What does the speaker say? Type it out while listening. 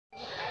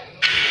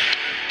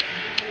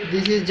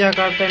This is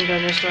Jakarta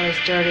International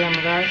Stadium,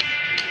 guys.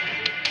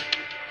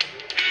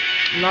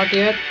 Not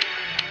yet.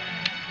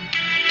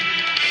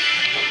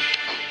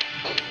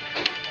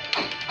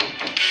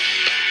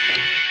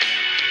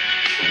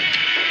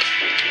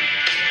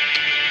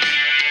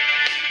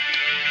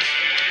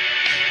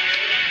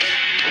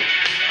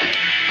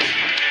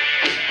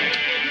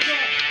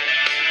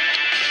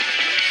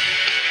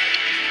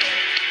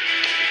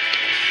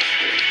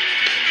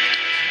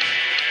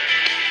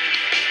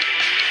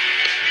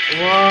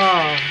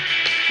 Wow,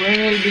 when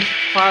will be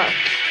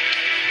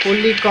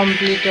fully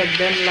completed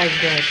then like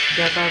that,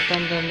 Jakarta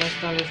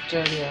International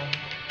Stadium.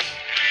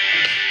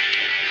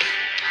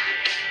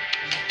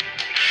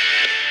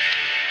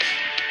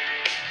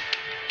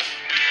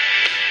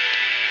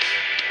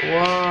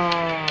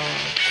 Wow,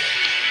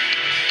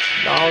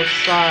 the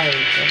outside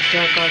of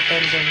Jakarta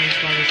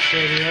International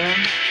Stadium.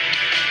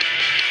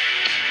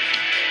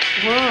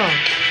 Wow,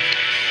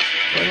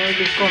 when will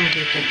be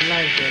completed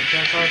like that,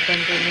 Jakarta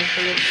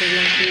International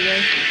Stadium, see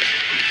guys?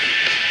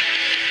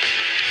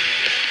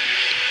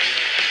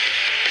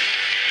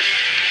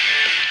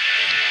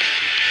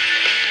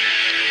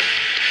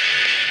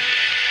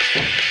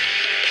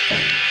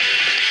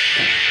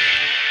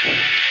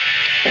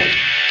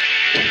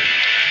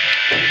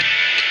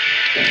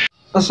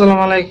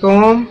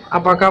 Assalamualaikum,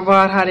 apa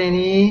kabar hari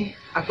ini?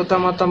 Aku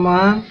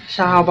teman-teman,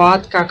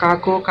 sahabat,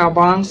 kakakku,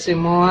 kawan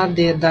semua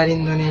dari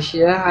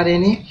Indonesia.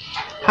 Hari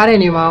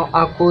ini mau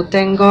aku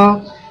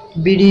tengok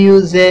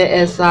video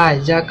JSI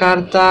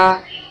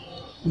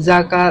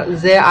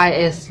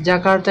ZIS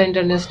Jakarta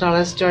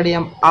International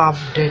Stadium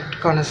update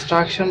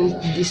construction.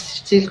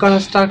 This still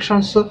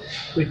construction, so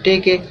we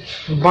take a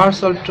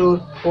virtual tour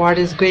what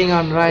is going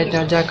on right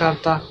now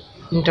Jakarta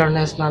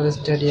International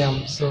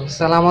Stadium. So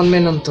salaman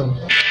menonton.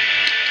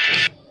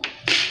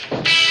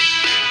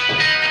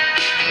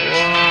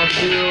 Wow,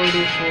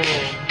 beautiful.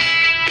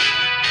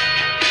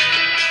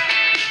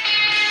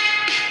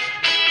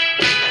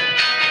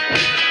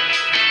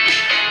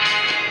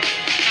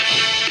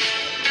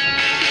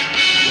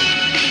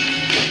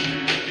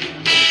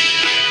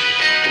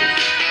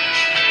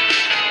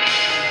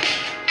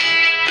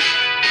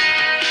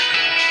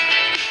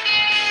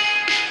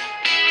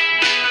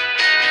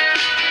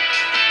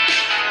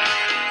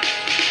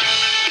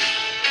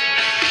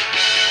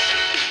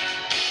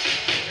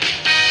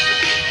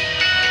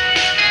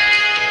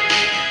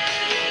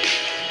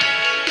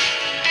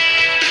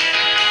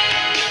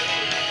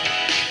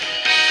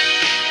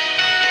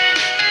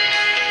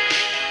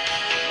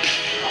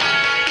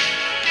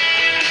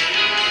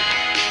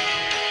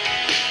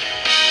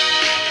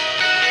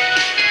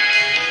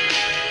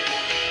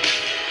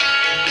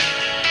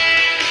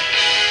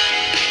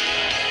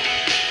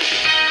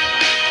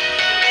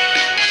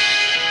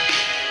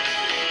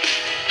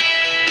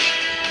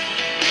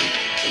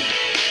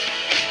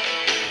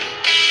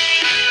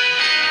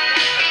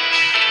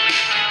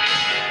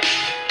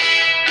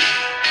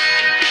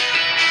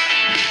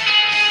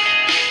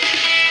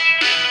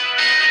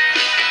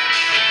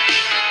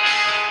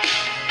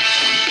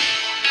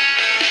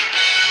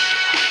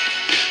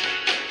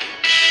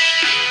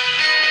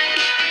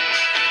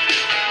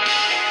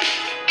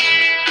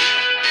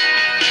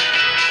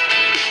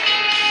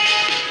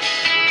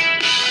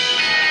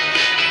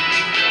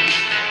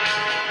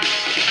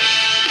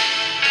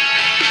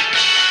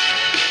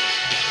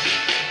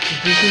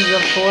 This is the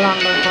full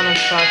under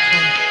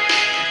construction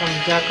from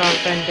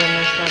Jakarta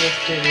International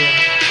Stadium.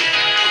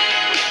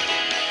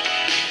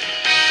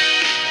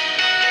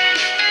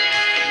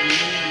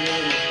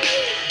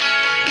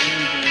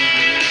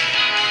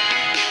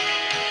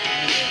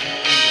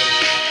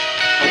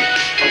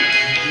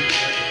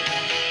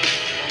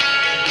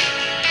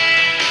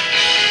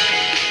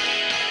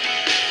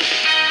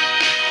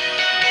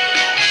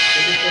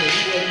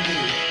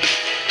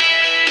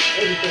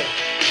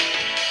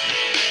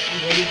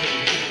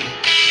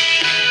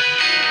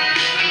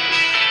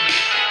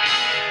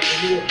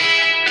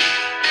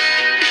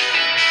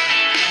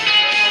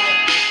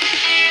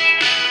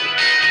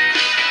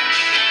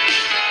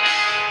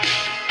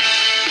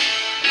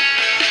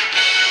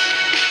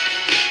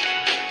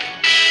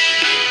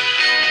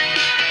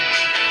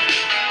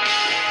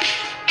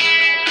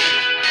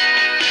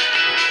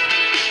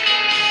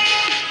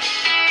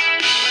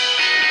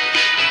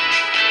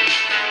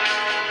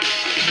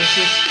 This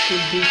is too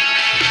big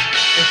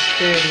a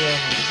stadium.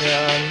 They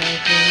are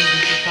making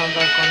this is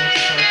under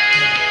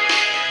construction.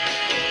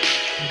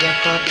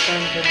 Jakarta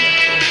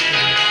International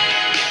Stadium.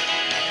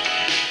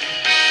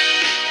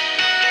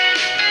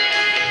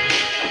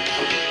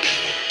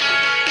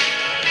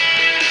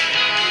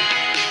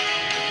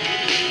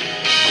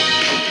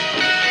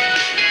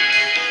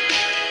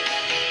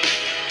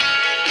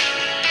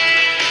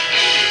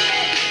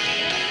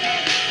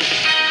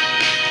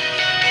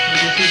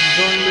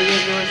 Don't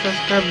forget to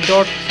subscribe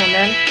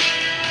channel.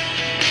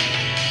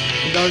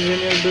 Without your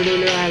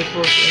video, I'll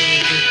post in the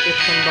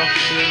description box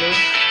below.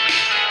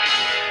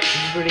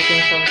 Everybody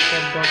can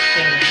subscribe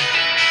channel.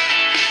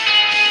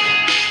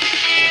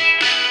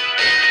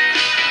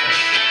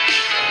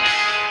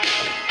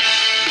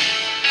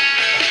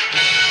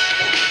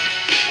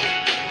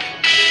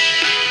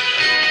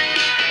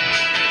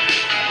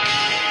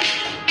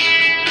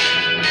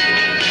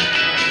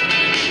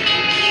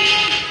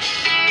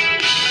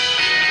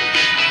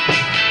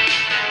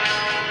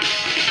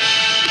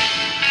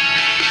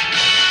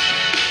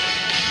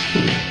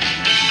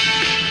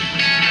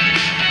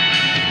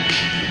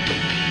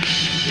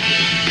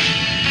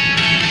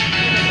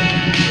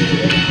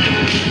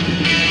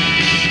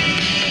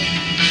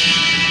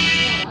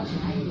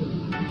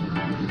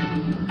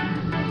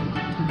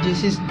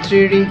 This is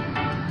 3D.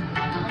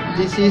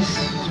 This is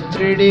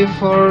 3D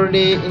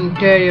 4D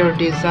interior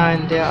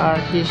design.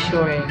 He's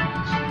showing.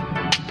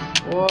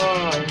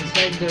 Wow,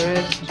 inside the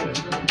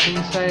restaurant,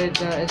 inside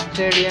the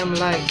stadium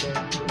like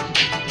that.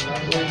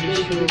 Will be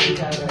showing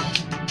that.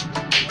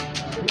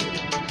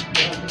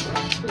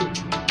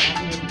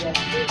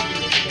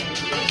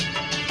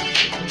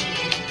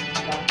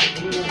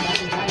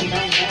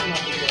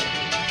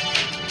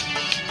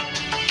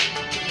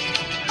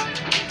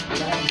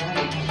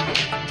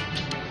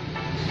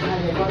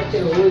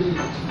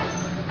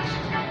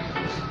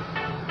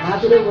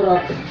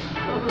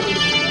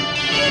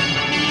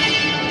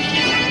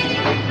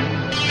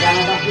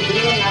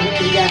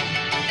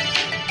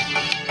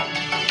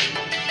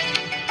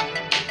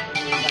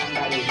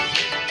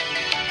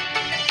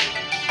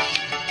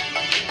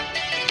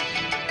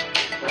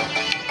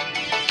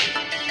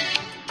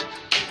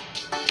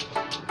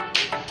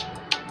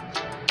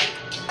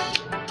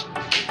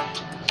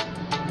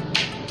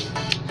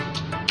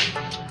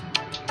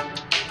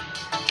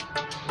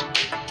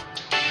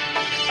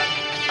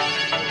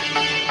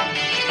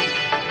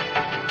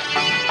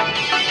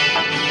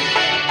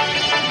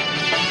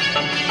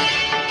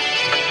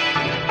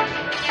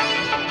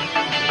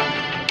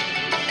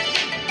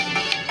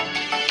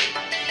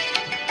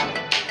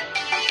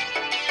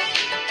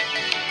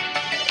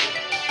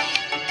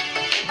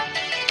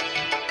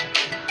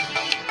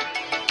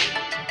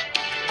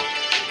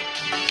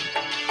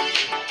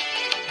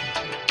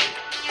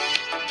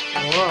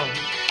 Wow,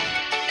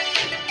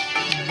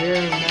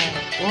 very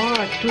nice.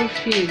 Wow, 2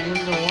 fields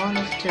in the one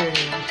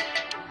stadium.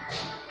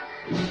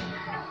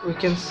 We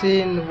can see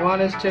in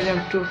one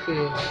stadium 2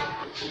 fields.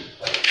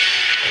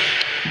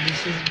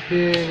 This is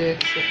very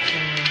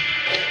exceptional.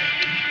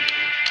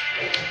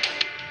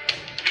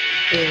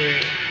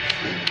 Hey.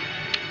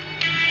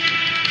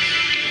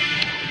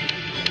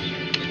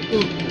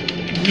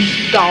 This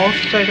is the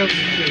outside of the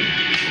field.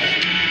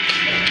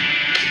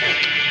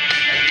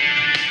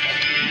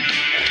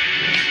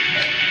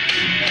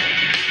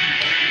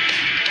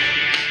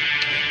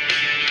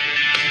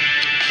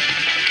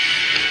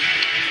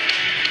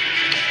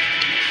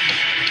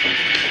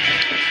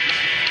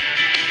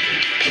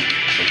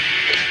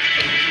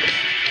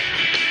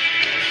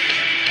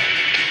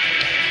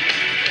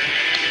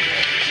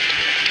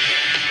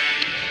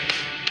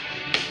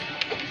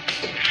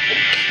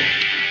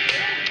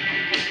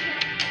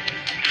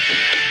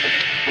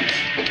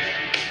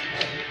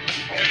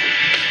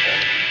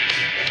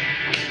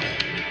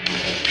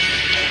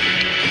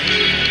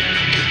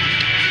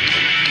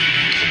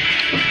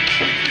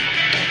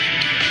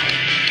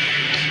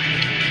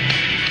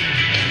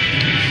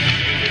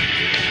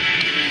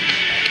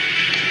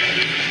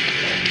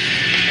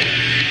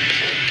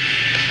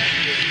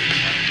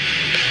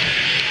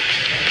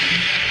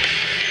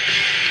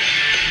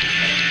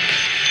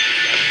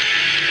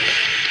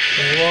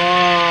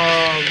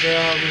 Wow,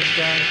 there we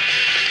go.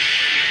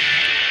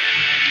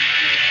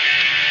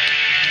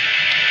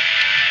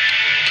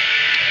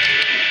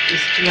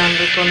 It's still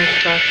under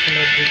construction,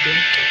 everything.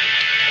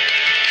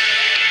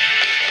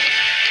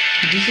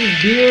 This is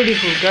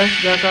beautiful, guys.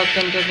 Jakarta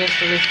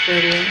International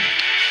Stadium.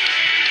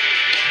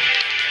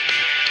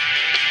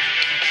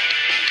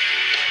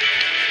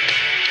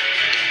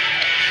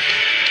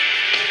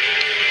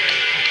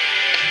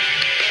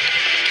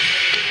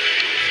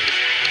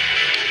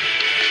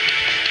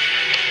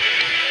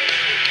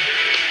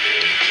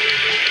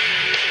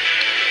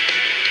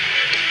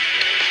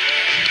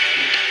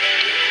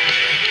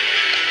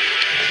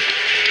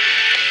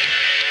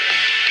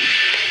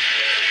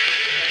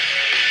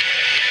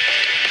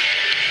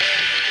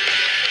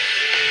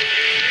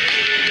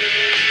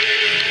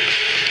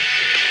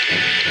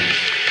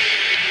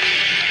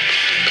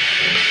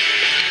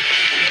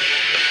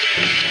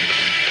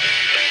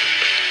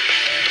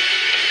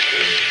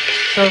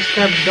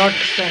 Subscribe dot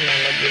channel,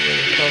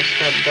 everybody.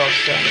 Subscribe dot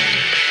channel.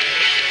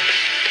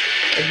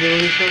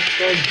 Everybody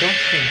subscribe dot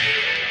channel.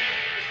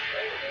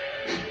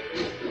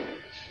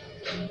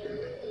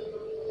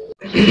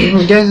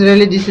 Guys,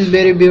 really this is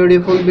very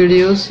beautiful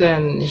videos,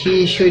 and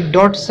he showed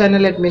dot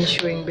channel admin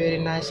showing very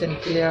nice and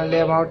clearly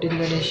about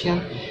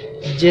Indonesian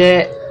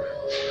JIS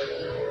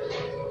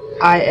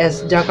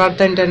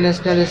Jakarta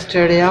International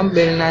Stadium,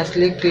 very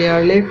nicely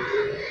clearly.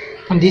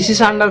 This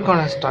is under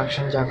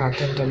construction,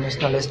 Jakarta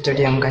International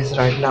Stadium, guys.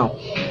 Right now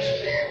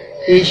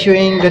he's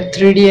showing the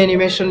 3D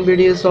animation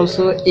videos,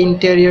 also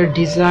interior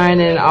design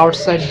and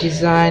outside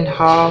design,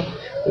 how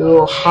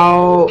look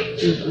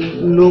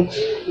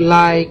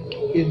like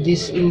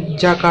this in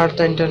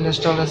Jakarta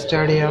International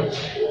Stadium.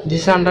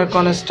 This is under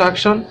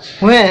construction.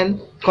 When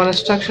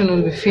construction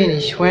will be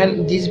finished,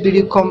 when this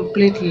video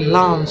completely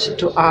launched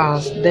to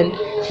us, then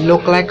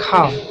look like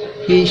how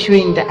he is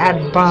showing the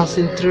advance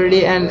in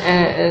 3D and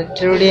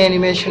 3D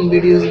animation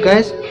videos,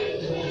 guys.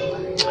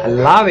 I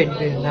love it,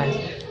 very nice.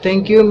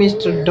 Thank you,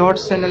 Mr. Dot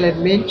Channel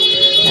admin,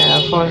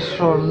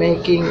 for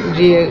making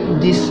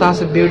this such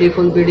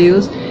beautiful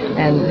videos.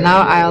 and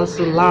now I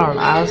also learn,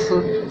 I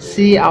also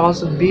see, I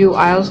also view,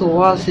 I also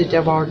watch it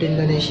about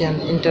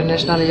Indonesian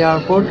international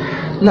airport,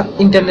 no,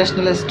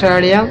 international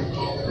stadium.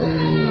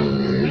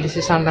 This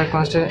is under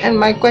construction. And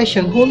my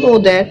question, who know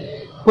that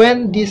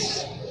when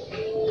this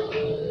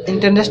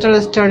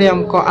international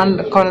stadium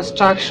under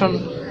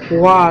construction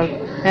work,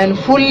 and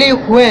fully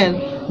when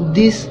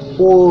this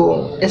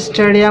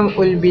stadium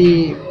will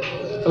be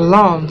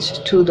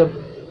launched to the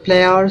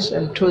players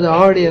and to the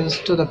audience,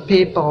 to the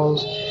people,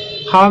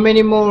 how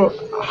many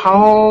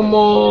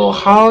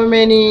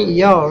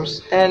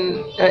years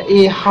and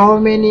how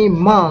many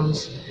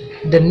months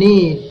the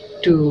need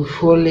to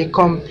fully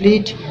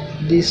complete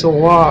this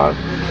work,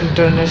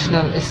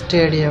 international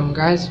stadium,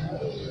 guys?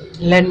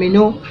 Let me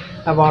know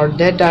about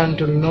that, and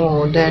to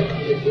know that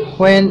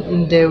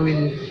when they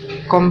will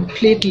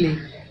completely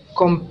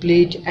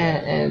complete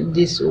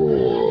this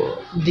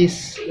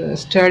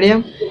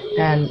stadium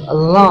and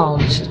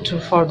launched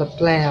for the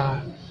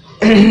player.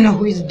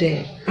 Who is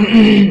there?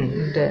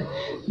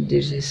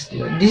 This is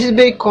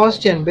very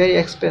costly and very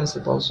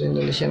expensive. Also,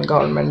 Indonesian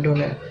government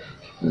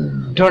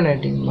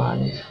donating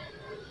money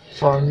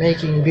for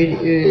making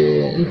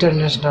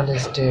international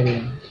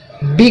stadium,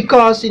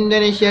 because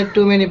Indonesia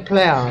too many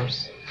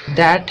players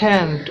that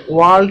attend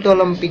World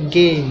Olympic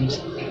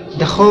Games,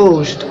 the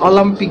host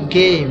Olympic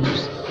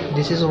Games.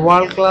 This is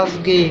world-class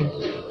game.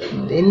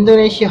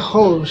 Indonesia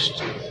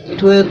hosts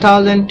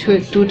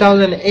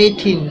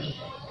 2018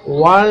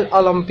 World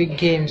Olympic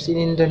Games in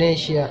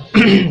Indonesia.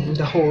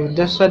 The whole,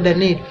 that's why they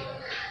need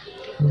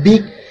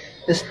big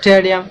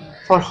stadium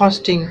for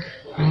hosting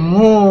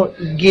more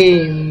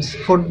games: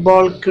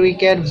 football,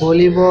 cricket,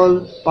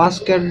 volleyball,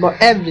 basketball,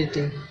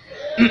 everything.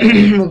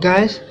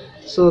 Guys,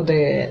 so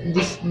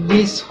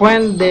this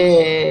when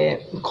they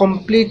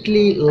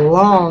completely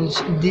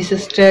launch this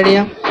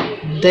stadium,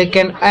 they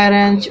can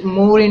arrange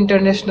more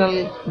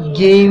international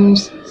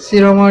games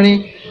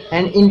ceremony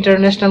and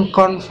international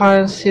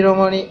conference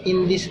ceremony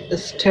in this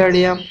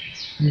stadium.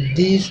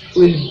 This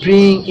will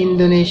bring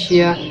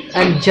Indonesia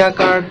and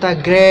Jakarta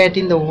great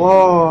in the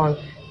world,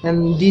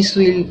 and this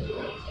will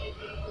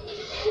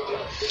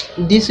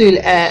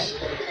a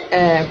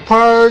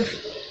part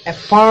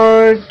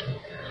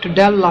to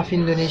develop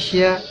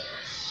Indonesia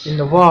in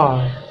the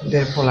world.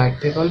 Therefore,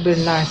 like people, very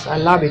nice. I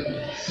love it.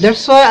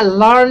 That's why I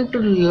learn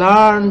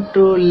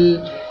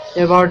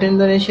about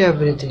Indonesia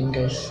everything,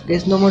 guys.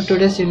 No more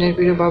today's unique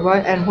video. Bye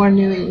bye. And when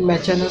you in my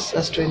channel,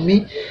 just join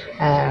me.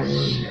 And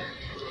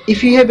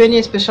if you have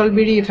any special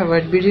video,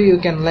 favorite video, you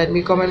can let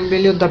me comment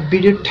below the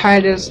video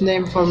title's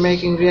name for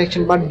making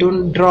reaction, but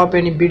don't drop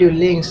any video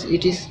links.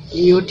 It is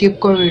YouTube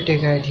community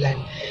guideline.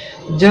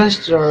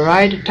 Just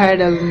write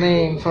title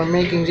name for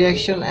making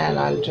reaction, and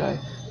I'll try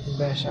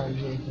best. I'll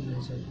react.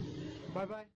 Bye bye.